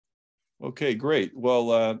Okay, great.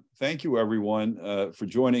 Well, thank you everyone for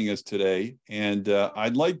joining us today. And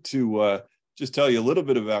I'd like to just tell you a little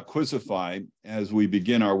bit about Quizzify as we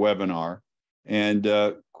begin our webinar. And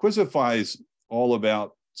Quizzify is all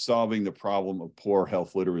about solving the problem of poor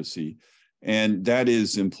health literacy. And that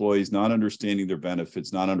is employees not understanding their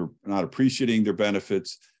benefits, not appreciating their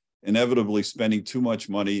benefits, inevitably spending too much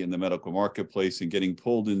money in the medical marketplace and getting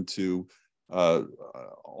pulled into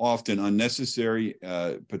often unnecessary,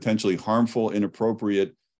 potentially harmful,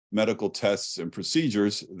 inappropriate medical tests and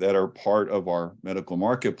procedures that are part of our medical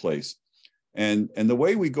marketplace. And the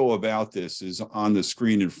way we go about this is on the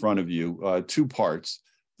screen in front of you, two parts.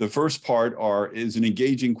 The first part is an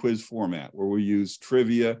engaging quiz format where we use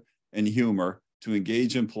trivia and humor to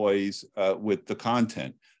engage employees with the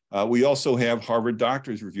content. We also have Harvard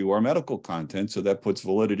doctors review our medical content, so that puts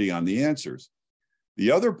validity on the answers. The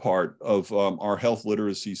other part of our health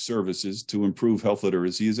literacy services to improve health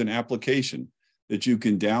literacy is an application that you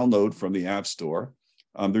can download from the App Store.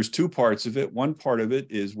 There's two parts of it. One part of it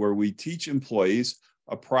is where we teach employees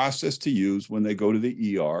a process to use when they go to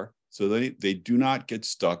the ER so they do not get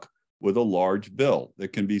stuck with a large bill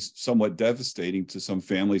that can be somewhat devastating to some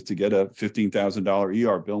families to get a $15,000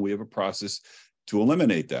 ER bill. We have a process to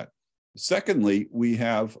eliminate that. Secondly, we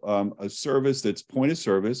have a service that's point of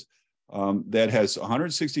service that has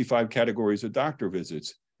 165 categories of doctor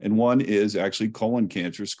visits. And one is actually colon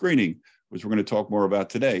cancer screening, which we're going to talk more about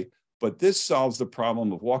today. But this solves the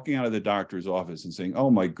problem of walking out of the doctor's office and saying, oh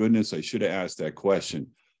my goodness, I should have asked that question.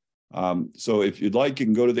 So if you'd like, you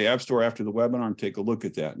can go to the App Store after the webinar and take a look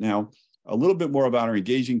at that. Now, a little bit more about our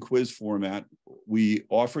engaging quiz format. We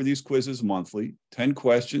offer these quizzes monthly, 10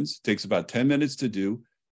 questions, takes about 10 minutes to do.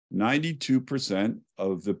 92%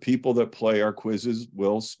 of the people that play our quizzes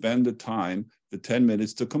will spend the time, the 10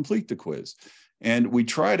 minutes to complete the quiz. And we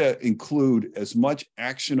try to include as much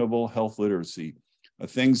actionable health literacy,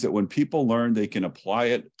 things that when people learn, they can apply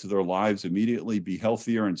it to their lives immediately, be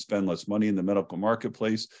healthier and spend less money in the medical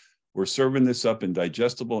marketplace. We're serving this up in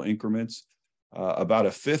digestible increments. About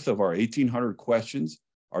a fifth of our 1,800 questions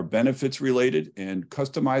are benefits related, and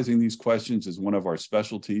customizing these questions is one of our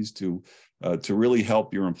specialties to really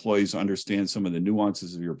help your employees understand some of the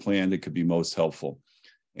nuances of your plan that could be most helpful.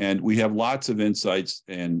 And we have lots of insights.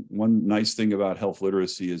 And one nice thing about health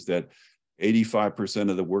literacy is that 85%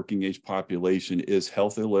 of the working age population is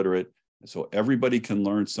health illiterate. So everybody can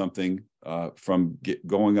learn something from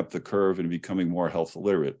going up the curve and becoming more health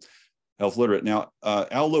literate. Now,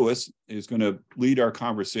 Al Lewis is going to lead our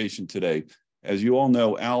conversation today. As you all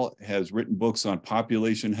know, Al has written books on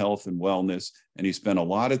population health and wellness, and he spent a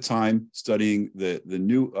lot of time studying the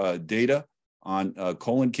new data on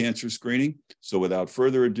colon cancer screening. So without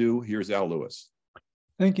further ado, here's Al Lewis.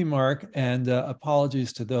 Thank you, Mark, and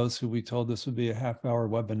apologies to those who we told this would be a half-hour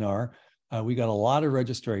webinar. We got a lot of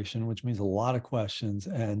registration, which means a lot of questions,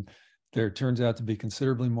 and there turns out to be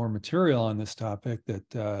considerably more material on this topic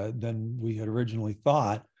than we had originally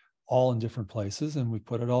thought, all in different places, and we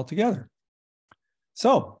put it all together.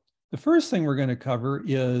 So the first thing we're going to cover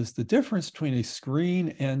is the difference between a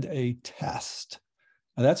screen and a test.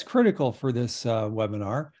 Now, that's critical for this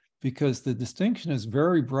webinar because the distinction is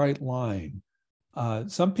very bright line.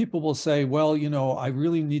 Some people will say, well, you know, I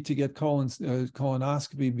really need to get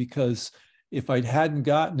colonoscopy because if I hadn't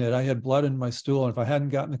gotten it, I had blood in my stool, and if I hadn't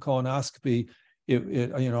gotten the colonoscopy,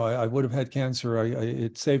 I would have had cancer.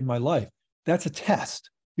 It saved my life. That's a test.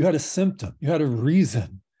 You had a symptom. You had a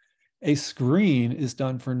reason. A screen is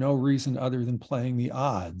done for no reason other than playing the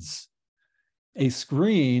odds. A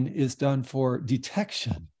screen is done for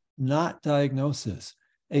detection, not diagnosis.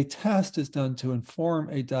 A test is done to inform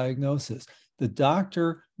a diagnosis. The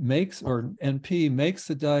doctor makes, or NP makes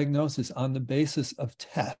the diagnosis on the basis of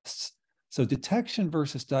tests. So detection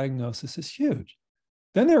versus diagnosis is huge.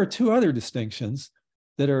 Then there are two other distinctions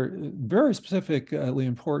that are very specifically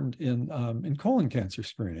important in colon cancer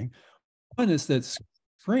screening. One is that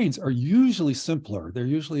screens are usually simpler. They're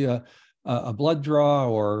usually a blood draw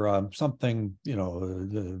or something,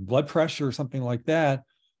 the blood pressure or something like that.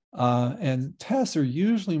 And tests are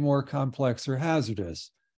usually more complex or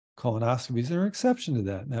hazardous. Colonoscopies are an exception to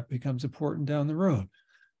that, and that becomes important down the road.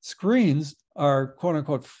 Screens are quote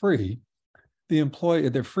unquote free.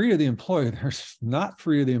 They're free to the employer. They're not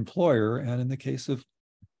free to the employer. And in the case of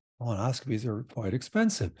colonoscopies, they're quite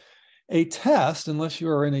expensive. A test, unless you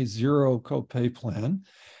are in a zero copay plan,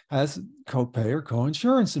 has copay or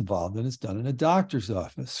coinsurance involved, and it's done in a doctor's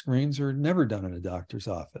office. Screens are never done in a doctor's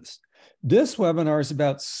office. This webinar is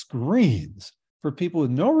about screens for people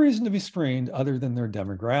with no reason to be screened other than their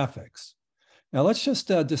demographics. Now, let's just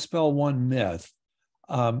dispel one myth.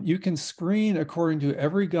 You can screen according to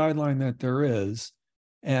every guideline that there is,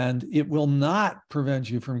 and it will not prevent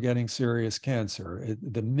you from getting serious cancer.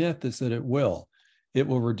 The myth is that it will. It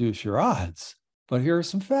will reduce your odds. But here are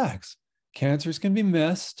some facts. Cancers can be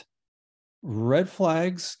missed. Red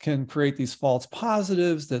flags can create these false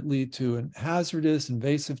positives that lead to hazardous,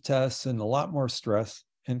 invasive tests and a lot more stress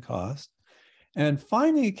and cost. And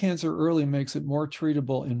finding a cancer early makes it more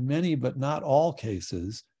treatable in many, but not all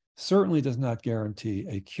cases, certainly does not guarantee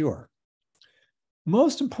a cure.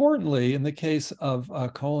 Most importantly, in the case of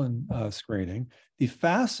colon screening, the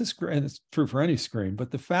fastest, and it's true for any screen,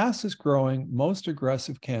 but the fastest growing, most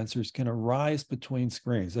aggressive cancers can arise between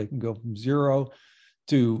screens. They can go from 0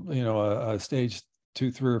 to a stage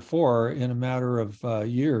 2, 3, or 4 in a matter of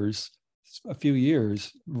years, a few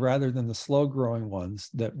years, rather than the slow growing ones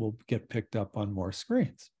that will get picked up on more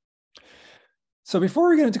screens. So before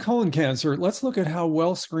we get into colon cancer, let's look at how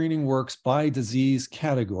well screening works by disease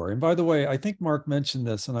category. And by the way, I think Mark mentioned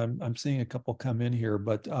this, and I'm seeing a couple come in here,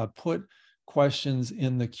 but put questions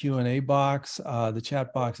in the Q&A box. The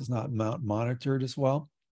chat box is not monitored as well.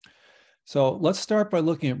 So let's start by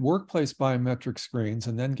looking at workplace biometric screens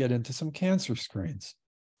and then get into some cancer screens.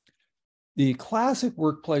 The classic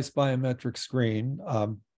workplace biometric screen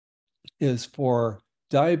is for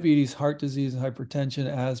diabetes, heart disease, hypertension,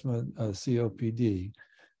 asthma, COPD.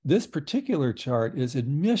 This particular chart is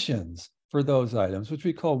admissions for those items, which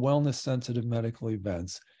we call wellness-sensitive medical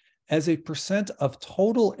events, as a percent of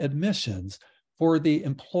total admissions for the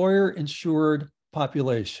employer-insured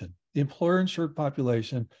population. The employer-insured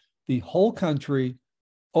population, the whole country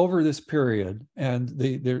over this period. And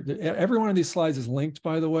every one of these slides is linked,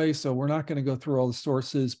 by the way, so we're not going to go through all the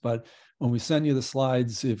sources, but when we send you the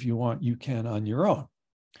slides, if you want, you can on your own.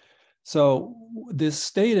 So this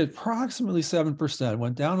stayed at approximately 7%,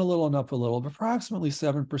 went down a little and up a little, but approximately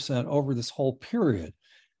 7% over this whole period.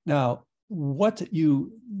 Now,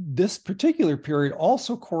 this particular period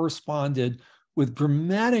also corresponded with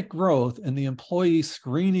dramatic growth in the employee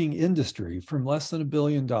screening industry from less than $1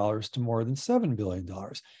 billion to more than $7 billion.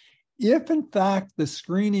 If in fact the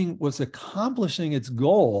screening was accomplishing its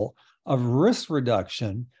goal of risk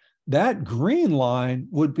reduction, that green line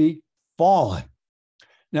would be falling.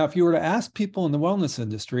 Now, if you were to ask people in the wellness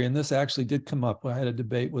industry, and this actually did come up, I had a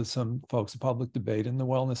debate with some folks, a public debate in the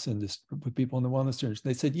wellness industry, with people in the wellness industry.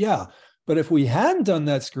 They said, yeah, but if we hadn't done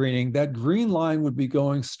that screening, that green line would be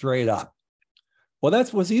going straight up. Well,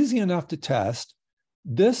 that was easy enough to test.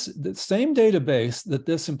 The same database that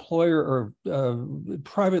this employer or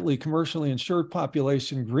privately, commercially insured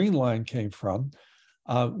population green line came from,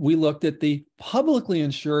 we looked at the publicly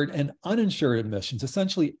insured and uninsured admissions,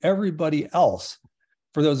 essentially everybody else,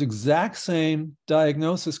 for those exact same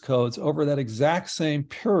diagnosis codes over that exact same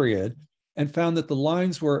period, and found that the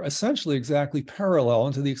lines were essentially exactly parallel.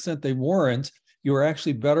 And to the extent they weren't, you were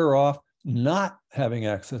actually better off not having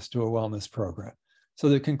access to a wellness program. So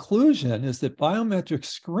the conclusion is that biometric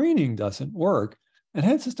screening doesn't work, and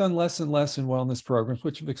hence it's done less and less in wellness programs,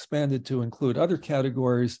 which have expanded to include other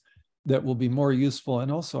categories that will be more useful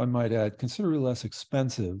and also, I might add, considerably less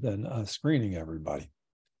expensive than screening everybody.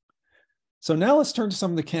 So now let's turn to some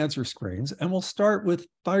of the cancer screens, and we'll start with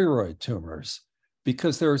thyroid tumors,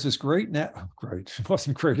 because there was this great, it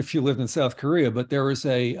wasn't great if you lived in South Korea, but there was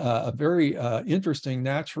a very interesting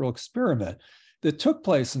natural experiment that took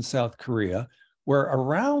place in South Korea, where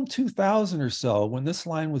around 2000 or so, when this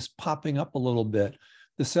line was popping up a little bit,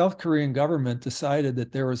 the South Korean government decided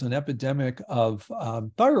that there was an epidemic of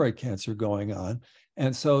thyroid cancer going on.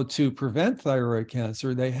 And so to prevent thyroid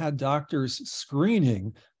cancer, they had doctors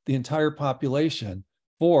screening the entire population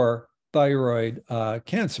for thyroid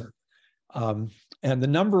cancer. And the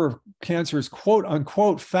number of cancers, quote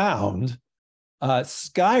unquote, found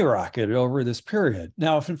skyrocketed over this period.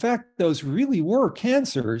 Now, if in fact those really were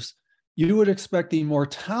cancers, you would expect the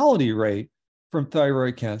mortality rate from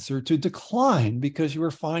thyroid cancer to decline because you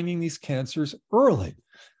were finding these cancers early.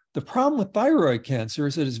 The problem with thyroid cancer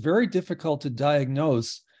is that it's very difficult to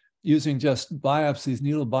diagnose using just biopsies,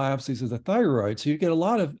 needle biopsies of the thyroid. So you get a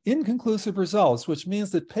lot of inconclusive results, which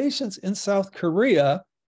means that patients in South Korea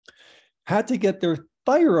had to get their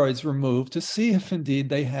thyroids removed to see if indeed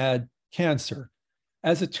they had cancer.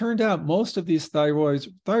 As it turned out, most of these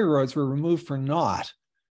thyroids were removed for naught.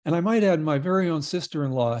 And I might add, my very own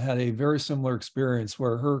sister-in-law had a very similar experience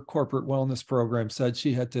where her corporate wellness program said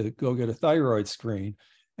she had to go get a thyroid screen.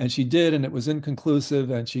 And she did, and it was inconclusive,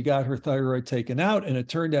 and she got her thyroid taken out, and it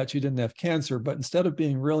turned out she didn't have cancer. But instead of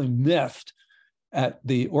being really miffed at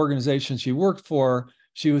the organization she worked for,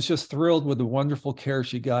 she was just thrilled with the wonderful care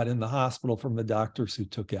she got in the hospital from the doctors who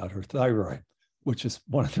took out her thyroid. which is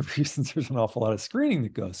one of the reasons there's an awful lot of screening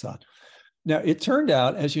that goes on. Now, it turned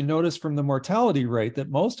out, as you noticed from the mortality rate, that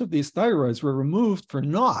most of these thyroids were removed for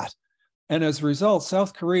naught. And as a result,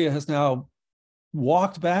 South Korea has now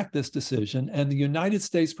walked back this decision, and the United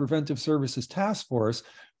States Preventive Services Task Force,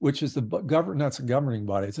 which is not a governing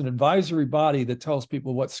body, it's an advisory body that tells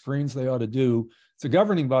people what screens they ought to do. It's a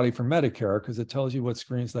governing body for Medicare because it tells you what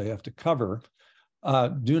screens they have to cover.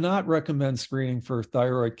 Do not recommend screening for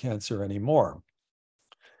thyroid cancer anymore.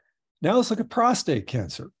 Now let's look at prostate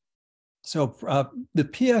cancer. So the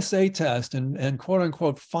PSA test and quote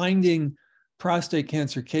unquote finding prostate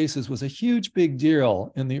cancer cases was a huge big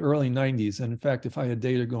deal in the early 90s. And in fact, if I had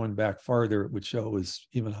data going back farther, it would show it was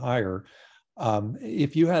even higher.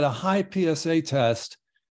 If you had a high PSA test,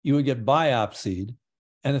 you would get biopsied.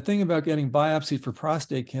 And the thing about getting biopsied for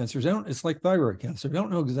prostate cancer is it's like thyroid cancer. They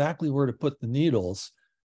don't know exactly where to put the needles.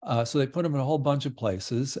 So they put them in a whole bunch of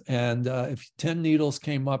places. And if 10 needles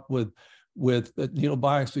came up with needle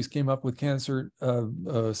biopsies came up with cancer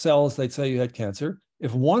cells, they'd say you had cancer.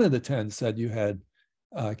 If one of the 10 said you had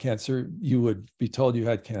cancer, you would be told you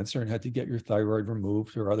had cancer and had to get your thyroid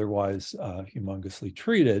removed or otherwise humongously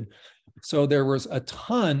treated. So there was a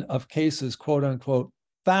ton of cases, quote unquote,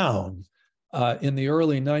 found in the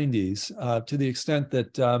early 90s to the extent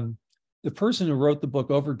that the person who wrote the book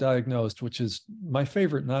Overdiagnosed, which is my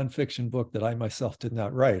favorite nonfiction book that I myself did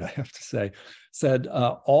not write, I have to say, said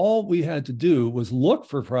all we had to do was look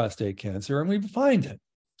for prostate cancer and we'd find it.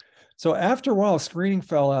 So after a while, screening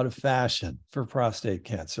fell out of fashion for prostate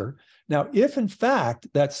cancer. Now, if in fact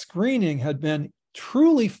that screening had been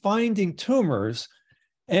truly finding tumors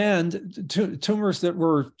and tumors that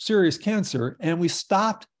were serious cancer, and we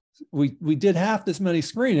stopped, we did half this many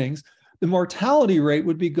screenings, the mortality rate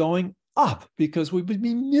would be going up because we would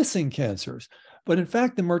be missing cancers. But in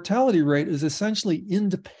fact, the mortality rate is essentially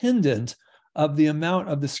independent of the amount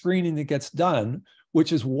of the screening that gets done,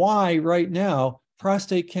 which is why right now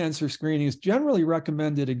prostate cancer screening is generally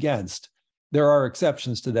recommended against. There are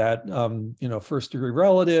exceptions to that, first degree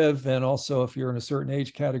relative, and also if you're in a certain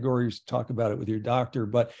age category, you talk about it with your doctor,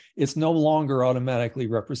 but it's no longer automatically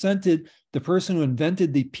represented. The person who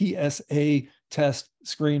invented the PSA test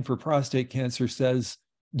screen for prostate cancer says,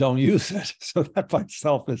 don't use it. So that by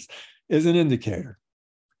itself is an indicator.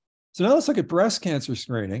 So now let's look at breast cancer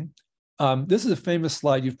screening. This is a famous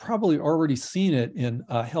slide. You've probably already seen it in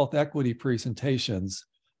health equity presentations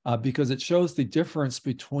because it shows the difference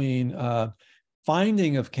between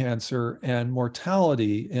finding of cancer and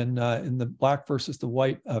mortality in the Black versus the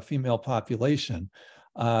white female population.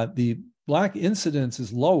 The Black incidence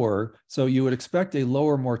is lower, so you would expect a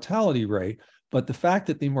lower mortality rate. But the fact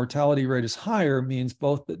that the mortality rate is higher means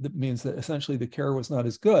that essentially the care was not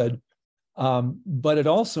as good. But it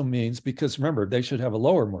also means, because remember, they should have a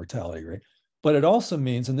lower mortality rate, but it also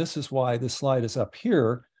means, and this is why this slide is up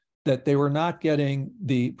here, that they were not getting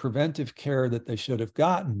the preventive care that they should have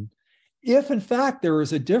gotten. If in fact there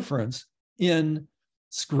is a difference in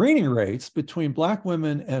screening rates between Black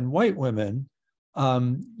women and white women,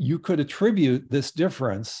 you could attribute this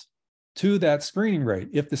difference to that screening rate.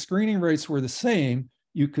 If the screening rates were the same,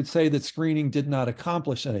 you could say that screening did not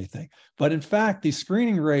accomplish anything. But in fact, the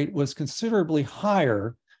screening rate was considerably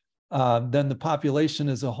higher than the population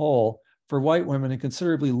as a whole for white women and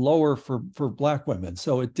considerably lower for Black women.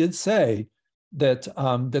 So it did say that,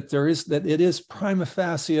 it is prima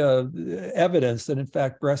facie evidence that in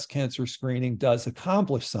fact breast cancer screening does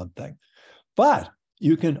accomplish something. But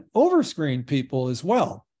you can overscreen people as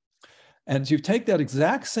well. And you take that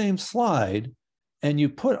exact same slide and you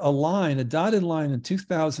put a dotted line in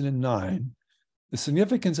 2009. The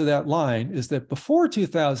significance of that line is that before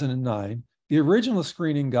 2009, the original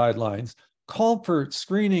screening guidelines called for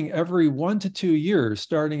screening every 1 to 2 years,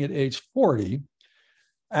 starting at age 40.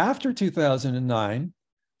 After 2009,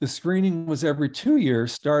 the screening was every 2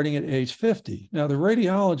 years, starting at age 50. Now, the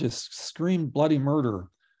radiologists screamed bloody murder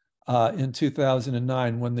in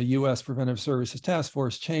 2009 when the U.S. Preventive Services Task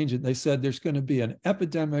Force changed it. They said there's going to be an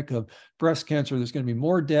epidemic of breast cancer, there's going to be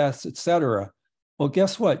more deaths, et cetera. Well,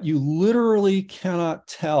 guess what? You literally cannot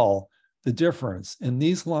tell the difference in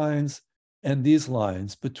these lines and these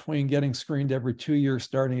lines between getting screened every 2 years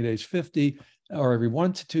starting at age 50 or every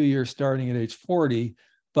 1 to 2 years starting at age 40.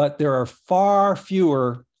 But there are far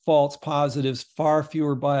fewer false positives, far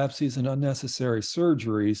fewer biopsies and unnecessary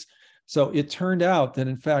surgeries. So it turned out that,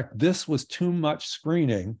 in fact, this was too much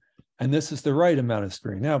screening, and this is the right amount of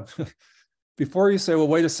screening. Now, before you say, well,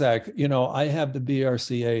 wait a sec, I have the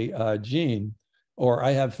BRCA gene, or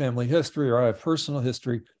I have family history, or I have personal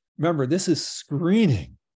history. Remember, this is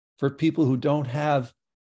screening for people who don't have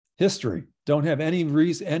history. don't have any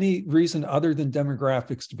reason other than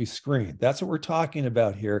demographics to be screened. That's what we're talking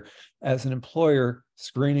about here as an employer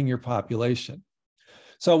screening your population.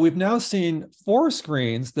 So we've now seen 4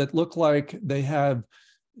 screens that look like they have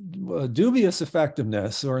dubious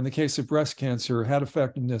effectiveness, or in the case of breast cancer, had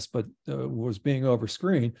effectiveness, but was being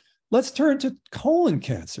overscreened. Let's turn to colon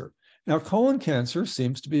cancer. Now, colon cancer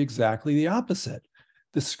seems to be exactly the opposite.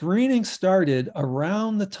 The screening started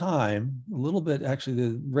around the time, a little bit, actually,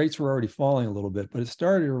 the rates were already falling a little bit, but it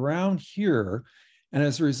started around here. And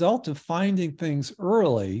as a result of finding things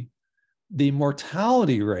early, the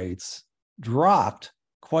mortality rates dropped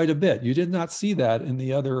quite a bit. You did not see that in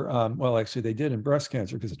the other, well, actually they did in breast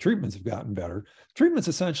cancer because the treatments have gotten better. Treatment's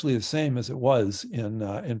essentially the same as it was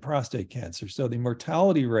in prostate cancer. So the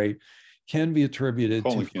mortality rate can be attributed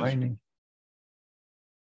to finding.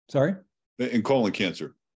 Sorry? In colon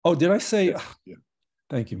cancer. Oh, did I say? Yeah. Yeah.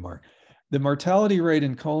 Thank you, Mark. The mortality rate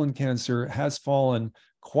in colon cancer has fallen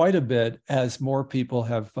quite a bit as more people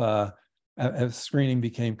as screening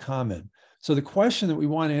became common. So the question that we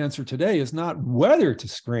want to answer today is not whether to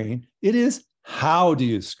screen, it is how do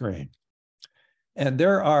you screen? And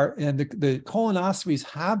the colonoscopies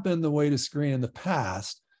have been the way to screen in the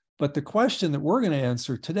past, but the question that we're going to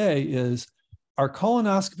answer today is, are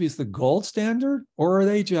colonoscopies the gold standard or are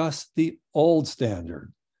they just the old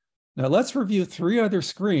standard? Now let's review 3 other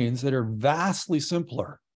screens that are vastly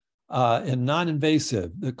simpler and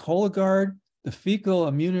non-invasive. The Cologuard, the fecal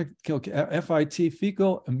FIT,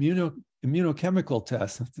 fecal immunochemical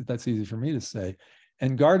test, that's easy for me to say,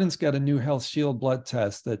 and Guardant's got a new Health Shield blood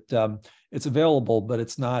test that it's available, but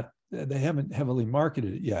it's not, they haven't heavily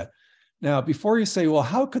marketed it yet. Now, before you say, well,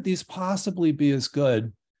 how could these possibly be as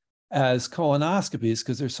good as colonoscopies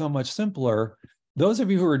because they're so much simpler, those of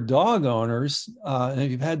you who are dog owners, and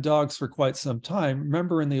if you've had dogs for quite some time,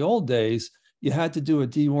 remember in the old days, you had to do a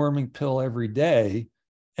deworming pill every day,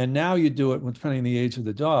 and now you do it, depending on the age of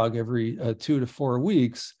the dog, every 2 to 4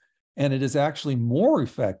 weeks, and it is actually more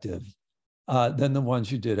effective than the ones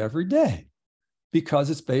you did every day because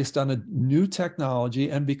it's based on a new technology,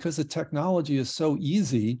 and because the technology is so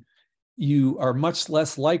easy, you are much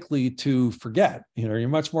less likely to forget. You're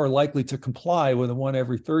much more likely to comply with a 1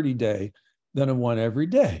 every 30 day than a 1 every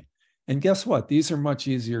day. And guess what? These are much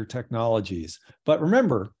easier technologies. But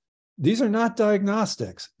remember, these are not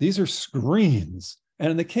diagnostics. These are screens.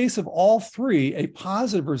 And in the case of all 3, a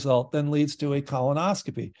positive result then leads to a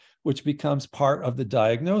colonoscopy, which becomes part of the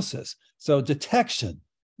diagnosis. So detection,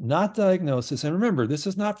 not diagnosis. And remember, this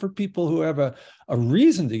is not for people who have a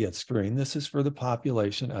reason to get screened. This is for the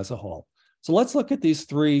population as a whole. So let's look at these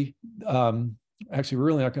 3. Actually, we're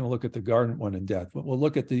really not going to look at the Guardant one in depth, but we'll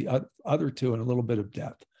look at the other 2 in a little bit of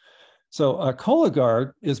depth. So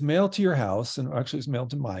Cologuard is mailed to your house, and actually it's mailed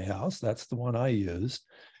to my house. That's the one I used.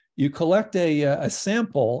 You collect a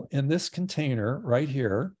sample in this container right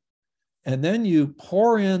here, and then you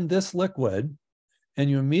pour in this liquid, and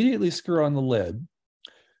you immediately screw on the lid.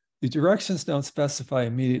 The directions don't specify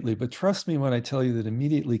immediately, but trust me when I tell you that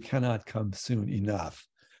immediately cannot come soon enough.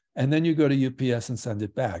 And then you go to UPS and send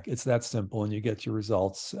it back. It's that simple, and you get your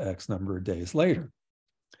results X number of days later.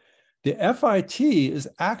 The FIT is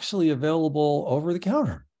actually available over the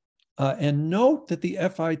counter. And note that the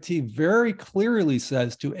FIT very clearly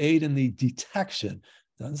says to aid in the detection.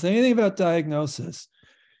 Doesn't say anything about diagnosis.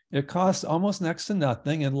 It costs almost next to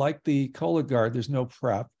nothing. And like the Cologuard, there's no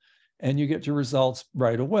prep, and you get your results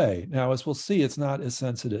right away. Now, as we'll see, it's not as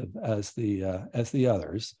sensitive as the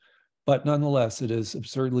others, but nonetheless, it is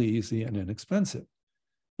absurdly easy and inexpensive.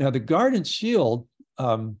 Now, the Guardant Shield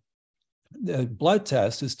the blood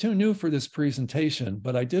test is too new for this presentation,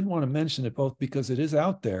 but I did want to mention it both because it is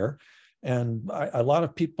out there, and a lot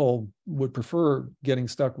of people would prefer getting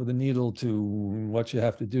stuck with a needle to what you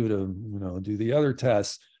have to do to do the other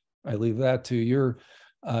tests. I leave that to your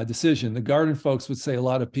decision. The Guardant folks would say a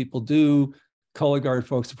lot of people do. Cologuard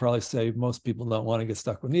folks would probably say most people don't want to get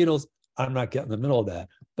stuck with needles. I'm not getting in the middle of that.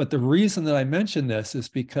 But the reason that I mention this is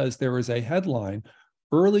because there was a headline,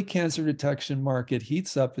 early cancer detection market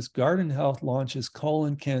heats up as Guardant Health launches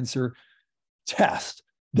colon cancer test.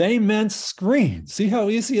 They meant screen. See how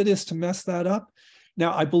easy it is to mess that up?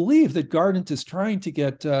 Now, I believe that Guardant is trying to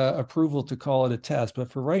get approval to call it a test,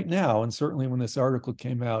 but for right now, and certainly when this article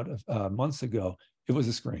came out months ago, it was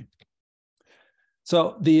a screen.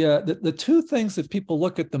 So the 2 things that people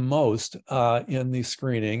look at the most in the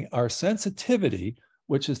screening are sensitivity,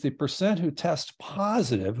 which is the percent who test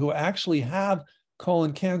positive, who actually have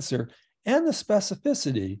colon cancer, and the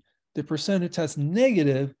specificity, the percent who test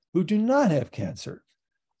negative, who do not have cancer.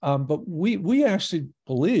 But we actually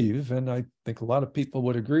believe, and I think a lot of people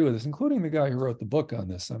would agree with this, including the guy who wrote the book on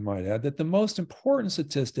this, I might add, that the most important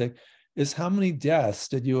statistic is how many deaths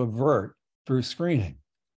did you avert through screening.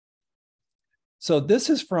 So this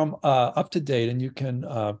is from Up to Date, and you can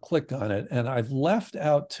click on it. And I've left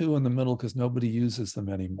out 2 in the middle because nobody uses them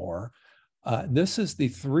anymore. This is the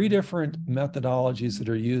 3 different methodologies that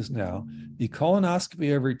are used now: the colonoscopy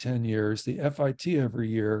every 10 years, the FIT every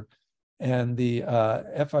year, and the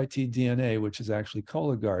FIT DNA, which is actually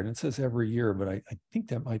Cologuard. And it says every year, but I think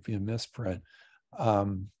that might be a misprint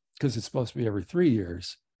because it's supposed to be every 3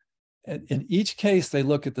 years. In each case, they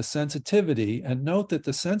look at the sensitivity, and note that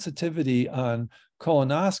the sensitivity on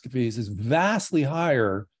colonoscopies is vastly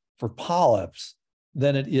higher for polyps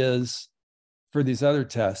than it is for these other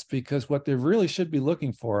tests, because what they really should be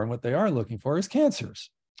looking for, and what they are looking for, is cancers.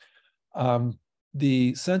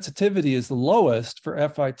 The sensitivity is the lowest for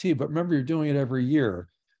FIT, but remember, you're doing it every year.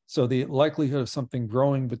 So the likelihood of something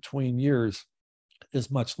growing between years is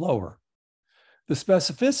much lower. The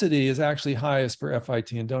specificity is actually highest for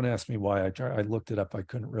FIT, and don't ask me why. I looked it up. I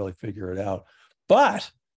couldn't really figure it out.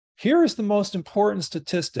 But here is the most important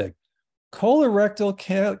statistic. Colorectal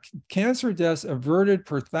cancer deaths averted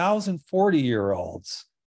per 1,000 40-year-olds.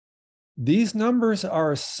 These numbers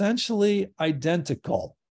are essentially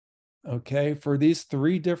identical, okay, for these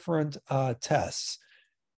 3 different tests.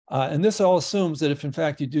 And this all assumes that if, in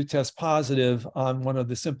fact, you do test positive on one of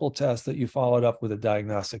the simple tests, that you followed up with a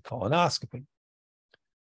diagnostic colonoscopy.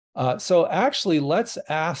 So actually, let's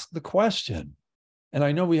ask the question. And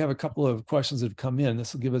I know we have a couple of questions that have come in.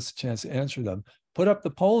 This will give us a chance to answer them. Put up the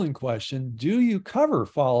polling question: do you cover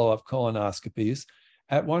follow-up colonoscopies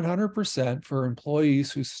at 100% for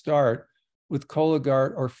employees who start with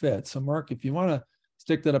Cologuard or FIT? So Mark, if you want to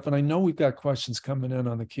stick that up, and I know we've got questions coming in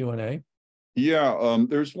on the Q&A. Yeah,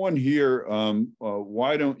 there's one here.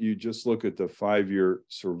 Why don't you just look at the 5-year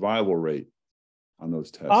survival rate on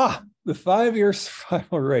those tests? The 5-year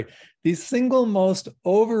survival rate, the single most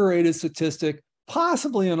overrated statistic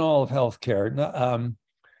possibly in all of healthcare.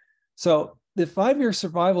 So the 5-year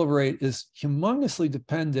survival rate is humongously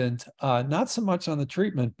dependent, not so much on the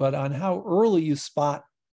treatment, but on how early you spot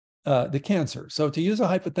the cancer. So to use a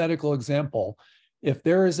hypothetical example, if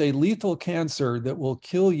there is a lethal cancer that will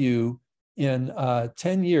kill you in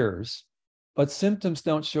 10 years, but symptoms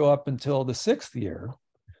don't show up until the 6th year,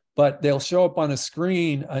 but they'll show up on a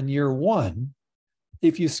screen on year 1.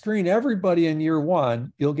 If you screen everybody in year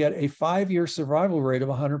 1, you'll get a 5-year survival rate of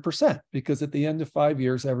 100%, because at the end of 5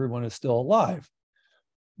 years, everyone is still alive.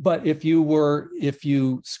 But if you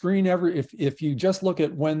just look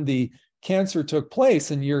at when the cancer took place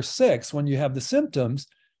in year 6, when you have the symptoms,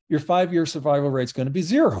 your 5-year survival rate is going to be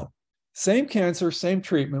 0. Same cancer, same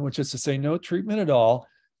treatment, which is to say no treatment at all.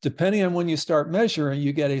 Depending on when you start measuring,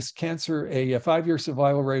 you get a 5-year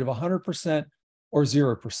survival rate of 100% or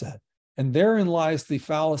 0%. And therein lies the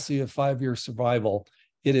fallacy of 5-year survival.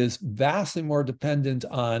 It is vastly more dependent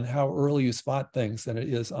on how early you spot things than it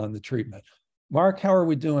is on the treatment. Mark, how are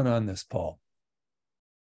we doing on this poll?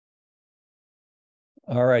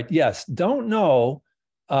 All right. Yes. Don't know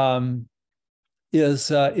is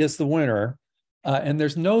the winner. And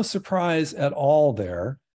there's no surprise at all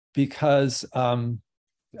there, because I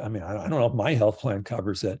mean, I don't know if my health plan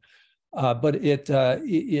covers it, but it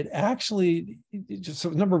actually, so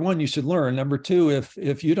number one, you should learn. Number two,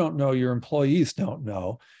 if you don't know, your employees don't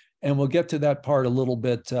know. And we'll get to that part a little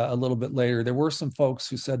bit later. There were some folks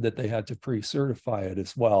who said that they had to pre-certify it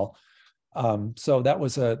as well. So that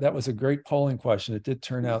was a great polling question. It did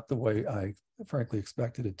turn out the way I frankly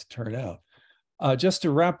expected it to turn out. Just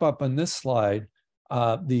to wrap up on this slide,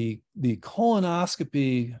 the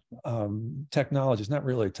colonoscopy technology is not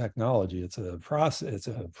really a technology. It's a process. It's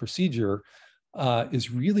a procedure.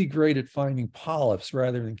 Is really great at finding polyps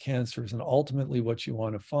rather than cancers. And ultimately, what you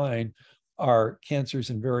want to find are cancers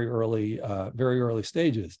in very early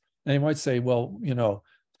stages. And you might say, well, you know,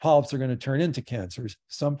 polyps are going to turn into cancers.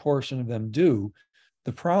 Some portion of them do.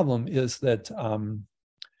 The problem is that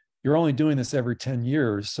you're only doing this every 10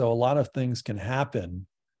 years. So a lot of things can happen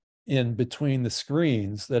in between the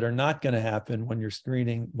screens that are not going to happen when you're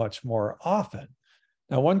screening much more often.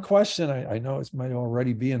 Now, one question I know it might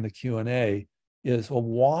already be in the Q&A is, well,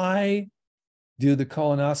 why do the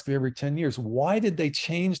colonoscopy every 10 years? Why did they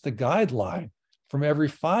change the guideline from every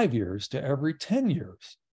 5 years to every 10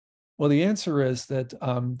 years? Well, the answer is that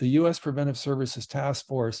the U.S. Preventive Services Task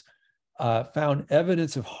Force found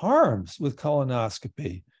evidence of harms with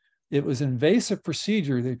colonoscopy. It was an invasive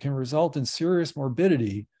procedure that can result in serious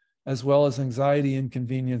morbidity, as well as anxiety,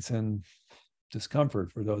 inconvenience, and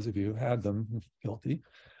discomfort for those of you who had them. Guilty.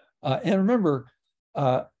 And remember,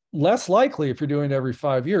 Uh, Less likely if you're doing it every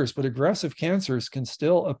 5 years, but aggressive cancers can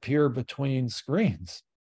still appear between screens.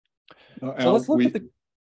 So Al, let's look at the.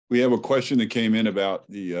 we have a question that came in about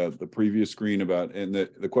the previous screen about, and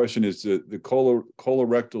the question is the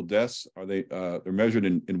colorectal deaths, are they're measured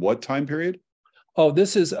in what time period? Oh,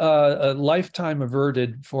 this is a lifetime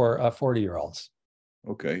averted for 40-year-olds.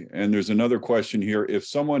 Okay, and there's another question here. If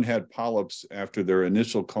someone had polyps after their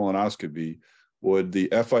initial colonoscopy, would the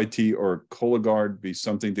FIT or Cologuard be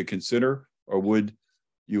something to consider, or would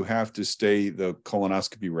you have to stay the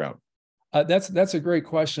colonoscopy route? That's a great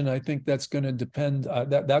question. I think that's going to depend.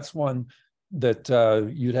 That's one that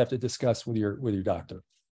you'd have to discuss with your doctor.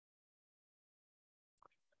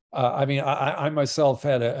 I mean, I myself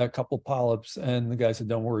had a couple polyps, and the guy said,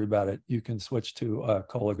 "Don't worry about it. You can switch to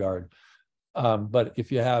Cologuard." But if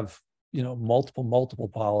you have, multiple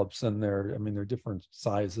polyps, and they're different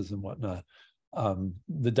sizes and whatnot,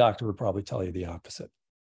 the doctor would probably tell you the opposite.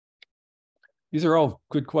 These are all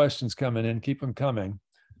good questions coming in. Keep them coming.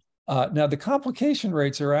 Now, the complication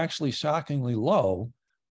rates are actually shockingly low.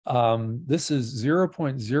 This is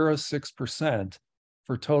 0.06%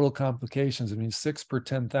 for total complications. I mean, 6 per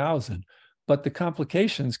 10,000. But the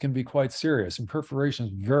complications can be quite serious, and perforation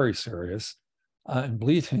is very serious, and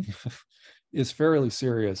bleeding is fairly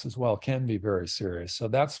serious as well, can be very serious. So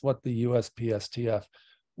that's what the USPSTF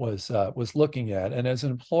was looking at. And as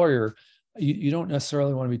an employer, you don't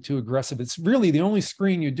necessarily want to be too aggressive. It's really the only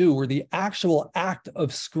screen you do where the actual act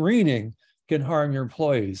of screening can harm your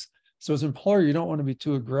employees. So as an employer, you don't want to be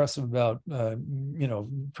too aggressive about,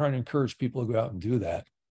 trying to encourage people to go out and do that.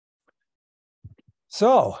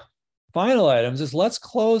 So final items is let's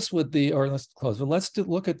look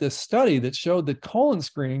at this study that showed that colon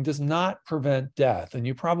screening does not prevent death. And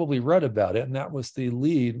you probably read about it. And that was the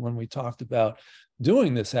lead when we talked about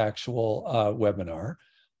doing this actual webinar.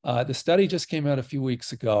 The study just came out a few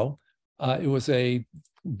weeks ago. It was a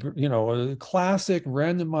classic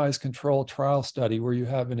randomized control trial study where you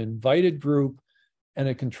have an invited group and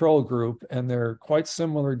a control group, and they're quite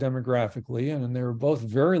similar demographically, and they were both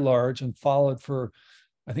very large and followed for,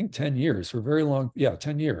 I think, 10 years, for a very long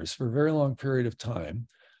period of time.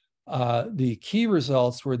 The key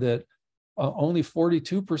results were that only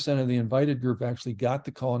 42% of the invited group actually got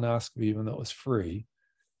the colonoscopy, even though it was free.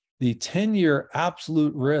 The 10-year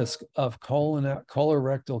absolute risk of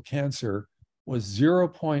colorectal cancer was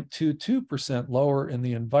 0.22% lower in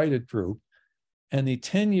the invited group, and the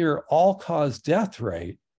 10-year all-cause death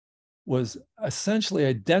rate was essentially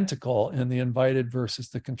identical in the invited versus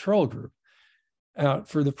the control group.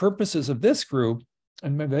 For the purposes of this group,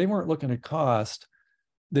 and maybe they weren't looking at cost,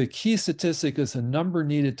 the key statistic is the number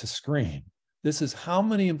needed to screen. This is how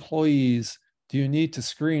many employees do you need to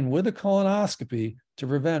screen with a colonoscopy to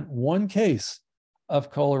prevent one case of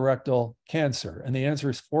colorectal cancer? And the answer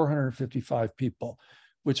is 455 people,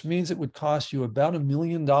 which means it would cost you about $1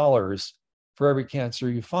 million for every cancer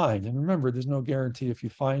you find. And remember, there's no guarantee if you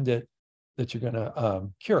find it that you're going to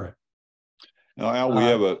cure it. Now, Al, we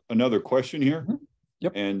have another question here.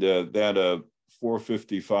 Yep. And that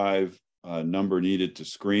 455 number needed to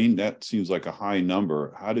screen, that seems like a high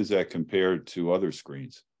number. How does that compare to other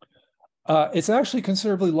screens? It's actually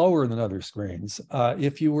considerably lower than other screens.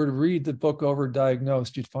 If you were to read the book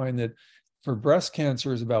Overdiagnosed, you'd find that for breast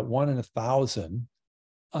cancer is about 1 in 1,000.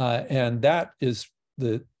 And that is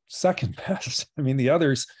the second best. I mean, the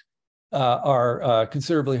others are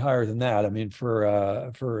considerably higher than that. I mean,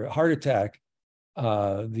 for heart attack,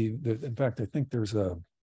 in fact, I think there's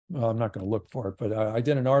I'm not going to look for it, but I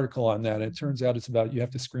did an article on that. And it turns out you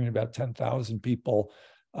have to screen about 10,000 people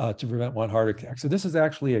to prevent one heart attack. So this is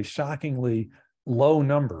actually a shockingly low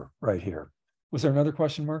number right here. Was there another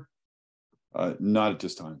question, Mark? Not at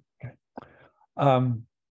this time. Okay.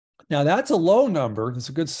 Now that's a low number. That's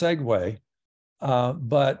a good segue.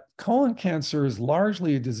 But colon cancer is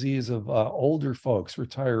largely a disease of older folks,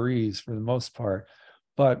 retirees for the most part.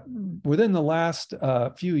 But within the last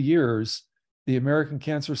few years, the American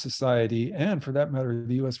Cancer Society, and for that matter,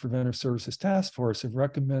 the U.S. Preventive Services Task Force, have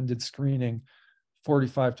recommended screening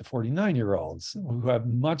 45 to 49-year-olds who have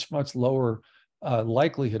much, much lower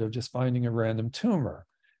likelihood of just finding a random tumor.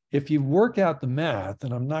 If you work out the math,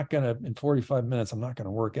 and I'm not going to, in 45 minutes, I'm not going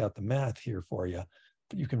to work out the math here for you,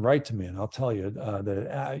 but you can write to me and I'll tell you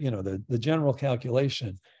the general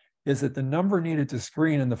calculation is that the number needed to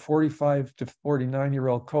screen in the 45 to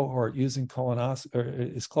 49-year-old cohort using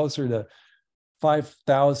colonoscopy is closer to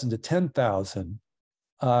 5,000 to 10,000.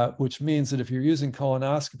 Which means that if you're using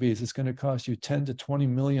colonoscopies, it's going to cost you $10 to $20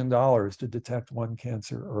 million to detect one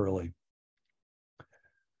cancer early.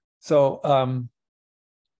 So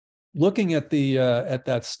looking at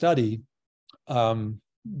that study,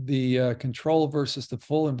 the control versus the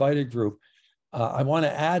full invited group, I want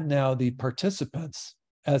to add now the participants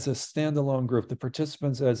as a standalone group, the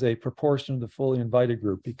participants as a proportion of the fully invited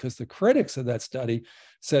group, because the critics of that study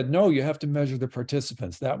said, no, you have to measure the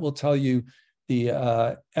participants. That will tell you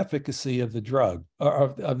the efficacy of the drug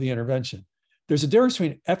or of the intervention. There's a difference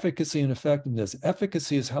between efficacy and effectiveness.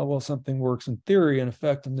 Efficacy is how well something works in theory, and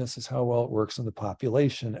effectiveness is how well it works in the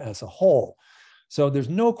population as a whole. So there's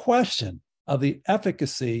no question of the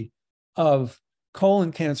efficacy of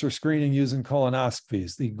colon cancer screening using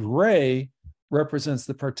colonoscopies. The gray represents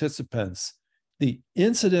the participants. The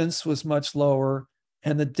incidence was much lower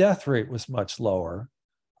and the death rate was much lower.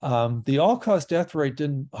 The all-cause death rate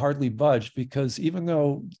didn't hardly budge, because even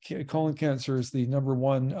though colon cancer is the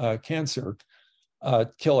 #1 cancer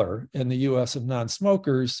killer in the US of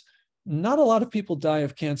non-smokers, not a lot of people die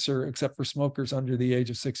of cancer except for smokers under the age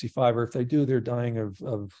of 65, or if they do, they're dying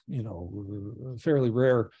of fairly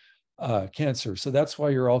rare cancer. So that's why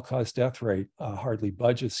your all-cause death rate hardly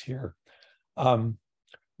budges here.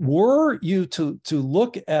 Were you to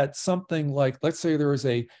look at something like, let's say there was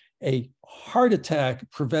a heart attack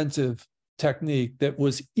preventive technique that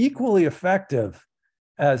was equally effective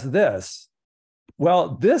as this,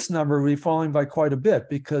 well, this number would be falling by quite a bit,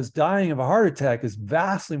 because dying of a heart attack is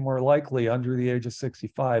vastly more likely under the age of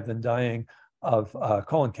 65 than dying of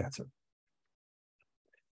colon cancer.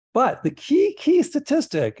 But the key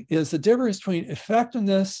statistic is the difference between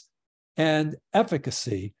effectiveness and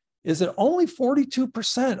efficacy is that only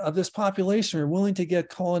 42% of this population are willing to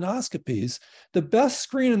get colonoscopies. The best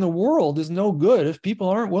screen in the world is no good if people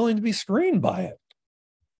aren't willing to be screened by it.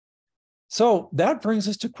 So that brings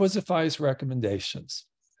us to Quizzify's recommendations,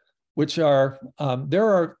 which are, there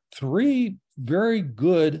are 3 very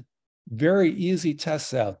good, very easy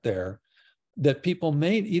tests out there that people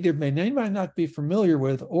may not be familiar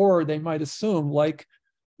with, or they might assume, like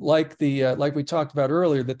we talked about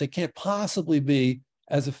earlier, that they can't possibly be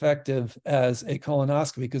as effective as a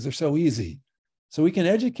colonoscopy because they're so easy. So we can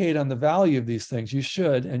educate on the value of these things. You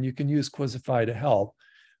should, and you can use Quizzify to help.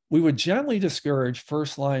 We would gently discourage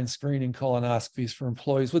first-line screening colonoscopies for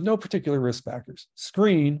employees with no particular risk factors.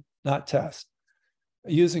 Screen, not test,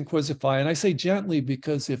 using Quizzify. And I say gently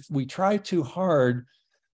because if we try too hard,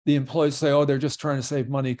 the employees say, oh, they're just trying to save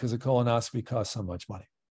money because a colonoscopy costs so much money.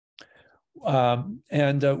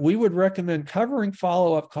 We would recommend covering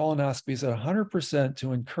follow-up colonoscopies at 100%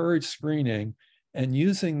 to encourage screening, and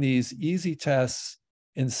using these easy tests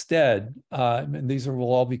instead. And these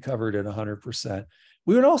will all be covered at 100%.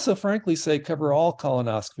 We would also frankly say cover all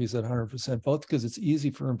colonoscopies at 100%, both because it's easy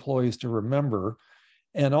for employees to remember,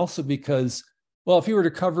 and also because, well, if you were to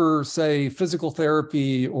cover, say, physical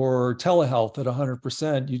therapy or telehealth at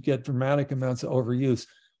 100%, you'd get dramatic amounts of overuse.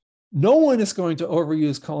 No one is going to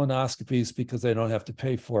overuse colonoscopies because they don't have to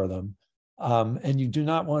pay for them. And you do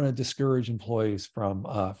not want to discourage employees from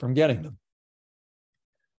getting them.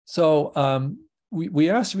 So we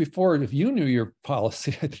asked you before if you knew your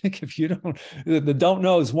policy. I think if you don't, the don't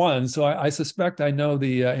know is one. So I suspect I know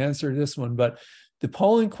the answer to this one. But the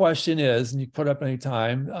polling question is, and you can put up any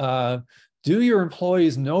time, do your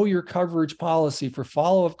employees know your coverage policy for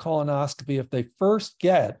follow-up colonoscopy if they first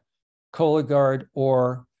get Cologuard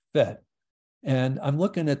or FIT? And I'm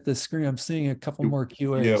looking at the screen. I'm seeing a couple more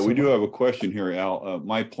QAs. Yeah, we do have a question here, Al.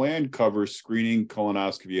 My plan covers screening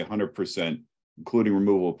colonoscopy 100%, including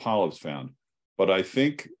removal of polyps found. But I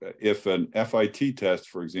think if an FIT test,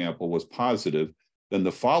 for example, was positive, then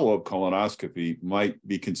the follow-up colonoscopy might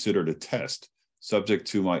be considered a test, subject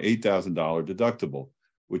to my $8,000 deductible,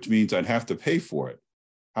 which means I'd have to pay for it.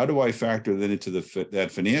 How do I factor that into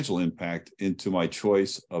that financial impact into my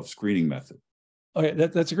choice of screening method? Okay,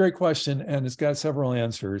 that's a great question, and it's got several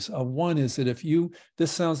answers. One is that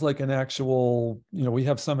this sounds like an actual, we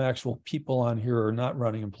have some actual people on here who are not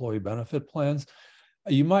running employee benefit plans.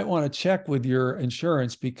 You might want to check with your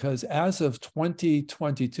insurance, because as of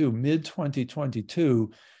 2022,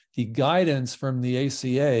 mid-2022, the guidance from the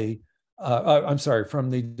ACA, from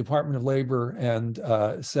the Department of Labor, and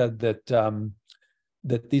said that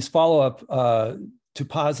that these follow-up to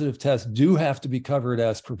positive tests do have to be covered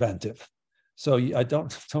as preventive. So I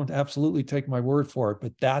don't absolutely take my word for it,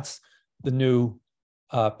 but that's the new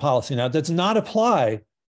policy. Now, it does not apply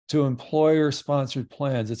to employer-sponsored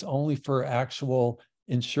plans. It's only for actual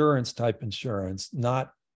insurance-type insurance,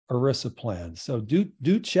 not ERISA plans. So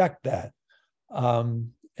do check that.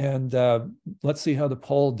 Let's see how the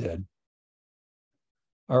poll did.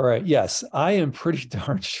 All right. Yes, I am pretty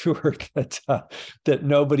darn sure that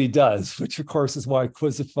nobody does, which of course is why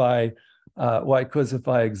Quizzify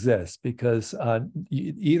exists, because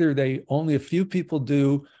either only a few people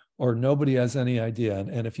do, or nobody has any idea.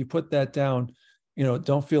 And if you put that down,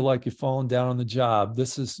 don't feel like you've fallen down on the job.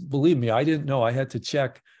 This is, believe me, I didn't know. I had to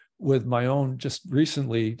check with my own just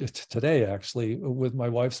recently, today actually, with my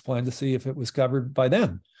wife's plan to see if it was covered by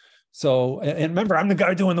them. So, and remember, I'm the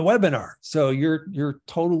guy doing the webinar. So you're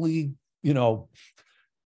totally, don't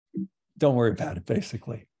worry about it,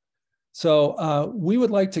 basically. So we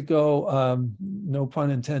would like to go, no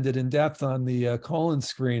pun intended, in depth on the colon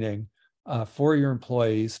screening for your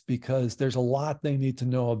employees, because there's a lot they need to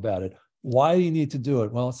know about it. Why do you need to do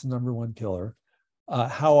it? Well, it's the number one killer.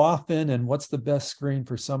 How often and what's the best screen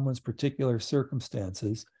for someone's particular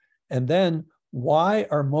circumstances? And then why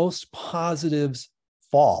are most positives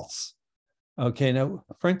false? Okay, now,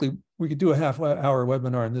 frankly, we could do a half-hour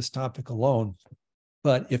webinar on this topic alone.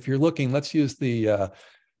 But if you're looking, let's use the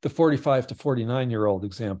 45 to 49-year-old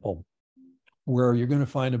example, where you're going to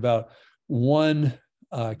find about one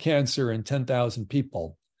cancer in 10,000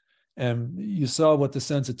 people. And you saw what the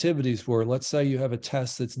sensitivities were. Let's say you have a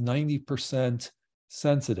test that's 90%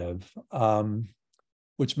 sensitive,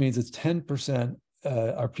 which means it's 10%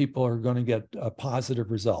 our people are going to get positive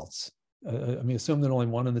results. Assume that only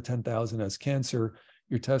 1 in the 10,000 has cancer.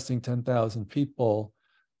 You're testing 10,000 people.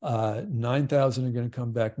 9,000 are going to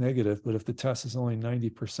come back negative, but if the test is only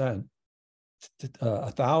 90%,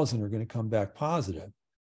 1,000 are going to come back positive.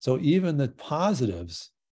 So even the positives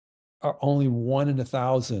are only 1 in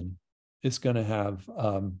 1,000 is going to have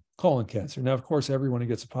colon cancer. Now, of course, everyone who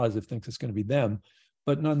gets a positive thinks it's going to be them,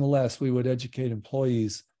 but nonetheless, we would educate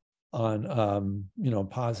employees on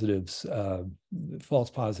positives, false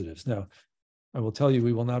positives. Now, I will tell you,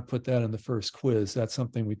 we will not put that in the first quiz. That's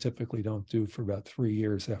something we typically don't do for about 3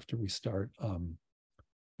 years after we start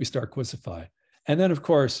Quizzify. And then, of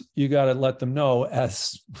course, you got to let them know,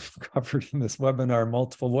 as we've covered in this webinar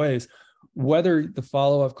multiple ways, whether the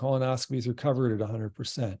follow-up colonoscopies are covered at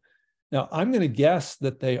 100%. Now, I'm going to guess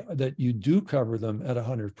that you do cover them at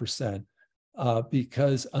 100%,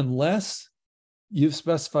 because unless you've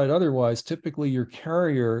specified otherwise, typically your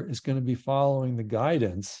carrier is going to be following the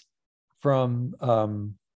guidance from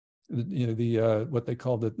what they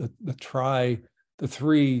call the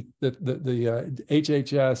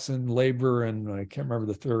HHS and labor, and I can't remember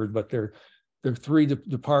the third, but they're 3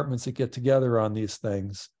 departments that get together on these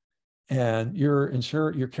things. And your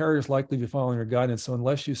carrier is likely to be following your guidance. So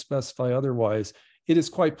unless you specify otherwise, it is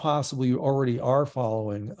quite possible you already are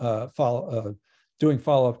doing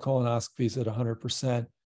follow-up colonoscopies at 100%.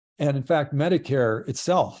 And in fact, Medicare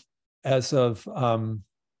itself, as of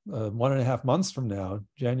 1.5 months from now,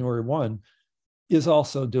 January 1, is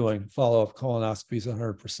also doing follow-up colonoscopies at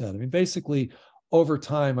 100%. Basically, over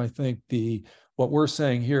time, I think what we're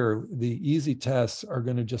saying here, the easy tests are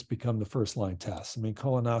going to just become the first-line tests.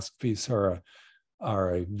 Colonoscopies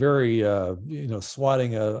are a very,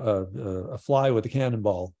 swatting a fly with a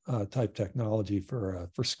cannonball type technology for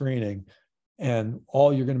screening. And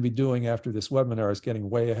all you're going to be doing after this webinar is getting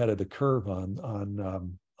way ahead of the curve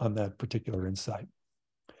on that particular insight.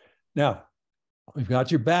 Now, we've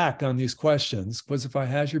got your back on these questions. Quizzify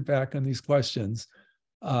has your back on these questions.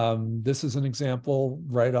 This is an example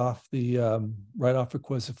right off of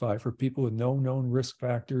Quizzify for people with no known risk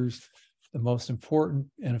factors. The most important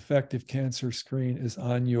and effective cancer screen is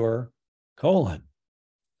on your colon.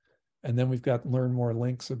 And then we've got learn more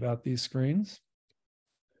links about these screens.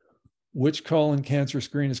 Which colon cancer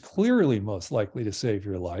screen is clearly most likely to save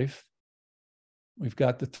your life? We've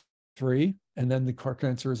got the 3, and then the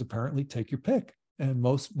cancer is apparently take your pick. And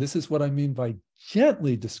this is what I mean by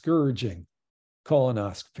gently discouraging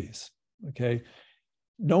colonoscopies, okay?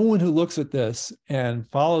 No one who looks at this and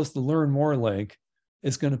follows the learn more link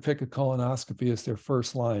is going to pick a colonoscopy as their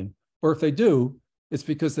first line. Or if they do, it's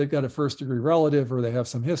because they've got a first-degree relative or they have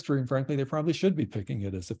some history, and frankly, they probably should be picking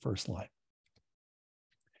it as the first line.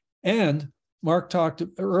 And Mark talked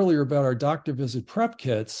earlier about our doctor visit prep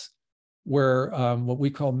kits, where what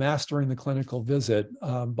we call mastering the clinical visit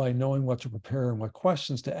by knowing what to prepare and what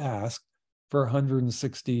questions to ask for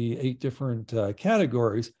 168 different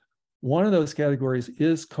categories. One of those categories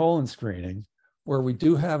is colon screening, where we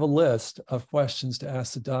do have a list of questions to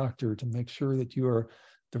ask the doctor to make sure that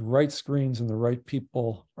the right screens and the right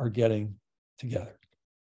people are getting together.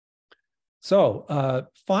 So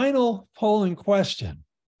final polling question.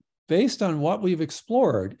 Based on what we've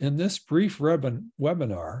explored in this brief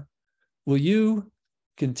webinar, will you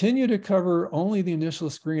continue to cover only the initial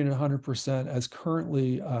screen at 100% as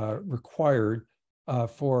currently required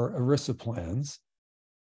for ERISA plans,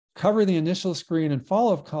 cover the initial screen and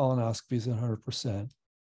follow-up colonoscopies at 100%,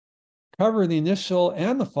 cover the initial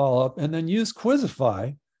and the follow-up, and then use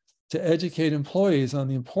Quizzify to educate employees on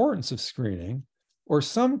the importance of screening? or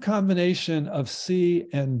some combination of C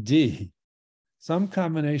and D. Some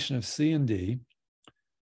combination of C and D.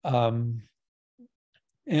 And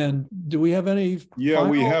do we have any? Yeah,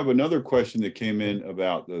 we have another question that came in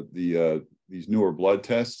about these newer blood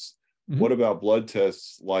tests. Mm-hmm. What about blood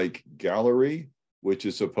tests like Gallery, which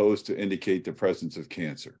is supposed to indicate the presence of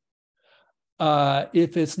cancer?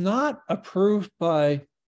 If it's not approved by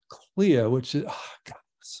CLIA, which is,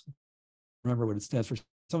 remember what it stands for,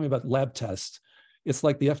 something about lab tests. It's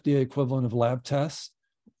like the FDA equivalent of lab tests.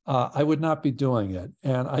 I would not be doing it.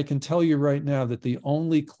 And I can tell you right now that the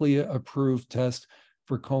only CLIA approved test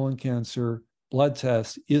for colon cancer blood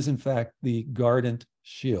test is in fact the Guardant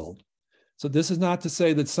Shield. So this is not to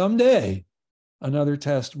say that someday another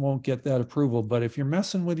test won't get that approval, but if you're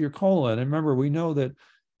messing with your colon, and remember, we know that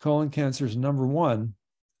colon cancer is number one,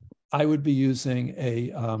 I would be using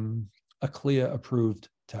a CLIA approved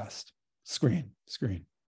test. Screen.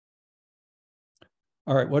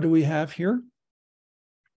 All right, what do we have here?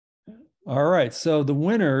 All right, so the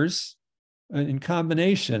winners in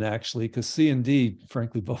combination, actually, because C and D,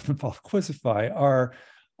 frankly, both involve Quizzify, are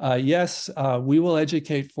yes, we will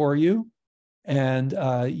educate for you. And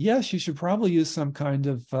yes, you should probably use some kind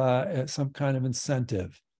of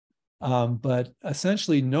incentive. But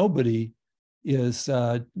essentially, nobody is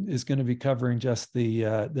going to be covering just the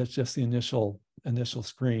initial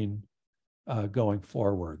screen going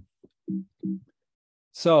forward.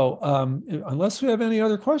 So unless we have any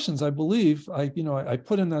other questions, I believe I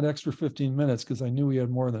put in that extra 15 minutes because I knew we had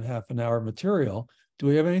more than half an hour material. Do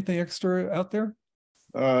we have anything extra out there?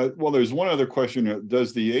 Well, there's one other question.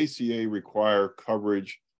 Does the ACA require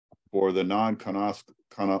coverage for the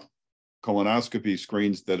non-colonoscopy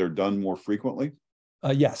screens that are done more frequently?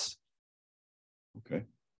 Yes. Okay.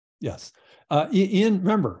 Yes.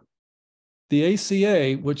 Remember, the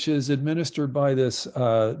ACA, which is administered by these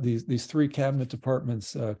three cabinet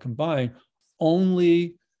departments combined,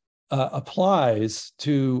 only applies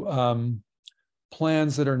to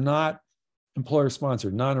plans that are not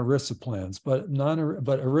employer-sponsored, non-ERISA plans, but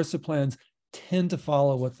ERISA plans tend to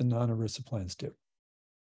follow what the non-ERISA plans do.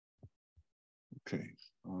 Okay.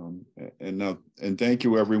 And thank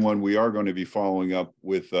you, everyone. We are going to be following up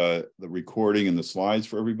with the recording and the slides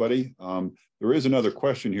for everybody. There is another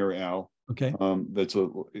question here, Al. Okay.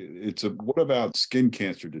 What about skin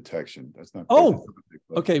cancer detection? That's not.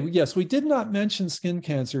 Okay. Yes, we did not mention skin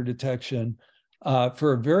cancer detection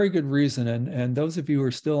for a very good reason. And those of you who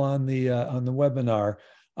are still on the webinar,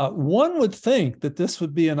 one would think that this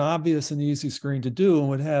would be an obvious and easy screen to do and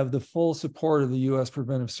would have the full support of the U.S.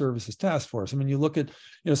 Preventive Services Task Force. I mean, you look at,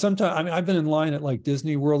 sometimes, I mean, I've been in line at like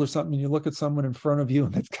Disney World or something, and you look at someone in front of you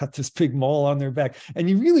and they've got this big mole on their back, and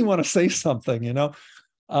you really want to say something,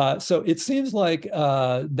 So it seems like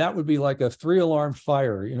that would be like a 3-alarm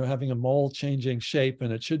fire, having a mole changing shape,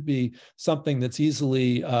 and it should be something that's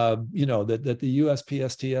easily, that the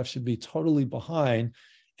USPSTF should be totally behind.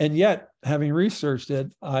 And yet, having researched it,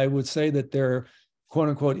 I would say that their "quote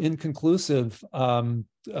unquote" inconclusive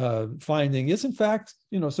finding is in fact,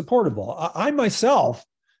 supportable. I myself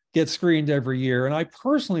get screened every year, and I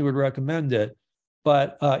personally would recommend it.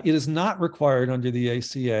 But it is not required under the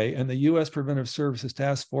ACA, and the U.S. Preventive Services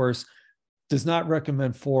Task Force does not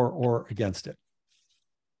recommend for or against it.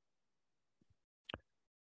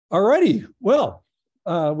 All righty. Well,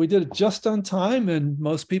 we did it just on time, and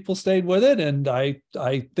most people stayed with it. And I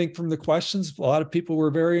think from the questions, a lot of people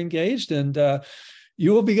were very engaged, and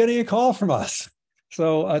you will be getting a call from us.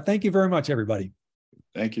 So thank you very much, everybody.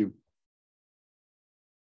 Thank you.